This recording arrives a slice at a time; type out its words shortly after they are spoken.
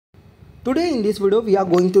Today in this video we are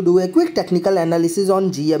going to do a quick technical analysis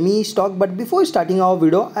on GME stock, but before starting our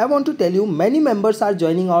video I want to tell you many members are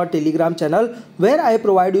joining our Telegram channel where I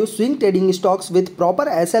provide you swing trading stocks with proper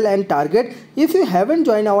SL and target. If you haven't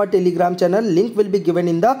joined our Telegram channel, link will be given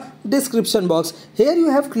in the description box. Here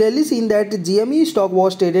you have clearly seen that GME stock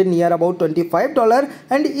was traded near about $25,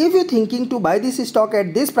 and if you're thinking to buy this stock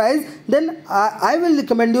at this price, then I will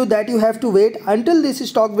recommend you that you have to wait until this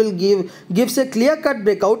stock will gives a clear-cut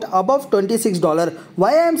breakout above $26.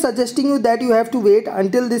 Why I am suggesting you that you have to wait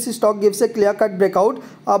until this stock gives a clear-cut breakout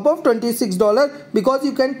above $26? Because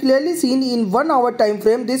you can clearly see in 1 hour time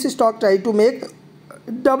frame this stock try to make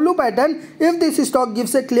W pattern. If this stock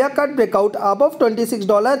gives a clear-cut breakout above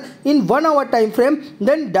 $26 in 1 hour time frame,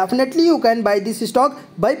 then definitely you can buy this stock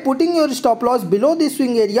by putting your stop loss below the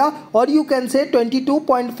swing area, or you can say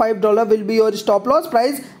 $22.5 will be your stop loss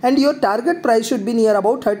price and your target price should be near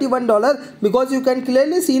about $31, because you can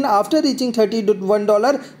clearly see after reaching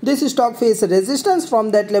 $31 this stock faced resistance from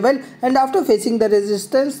that level, and after facing the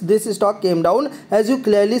resistance this stock came down, as you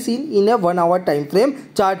clearly seen in a 1 hour time frame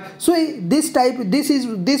chart. So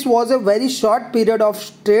this was a very short period of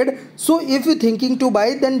trade. So if you're thinking to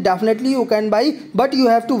buy, then definitely you can buy, but you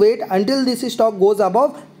have to wait until this stock goes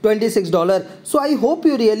above $26. So I hope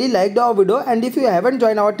you really liked our video, and if you haven't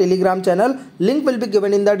joined our Telegram channel, link will be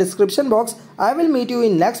given in the description box. I will meet you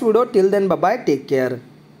in next video. Till then, bye bye, take care.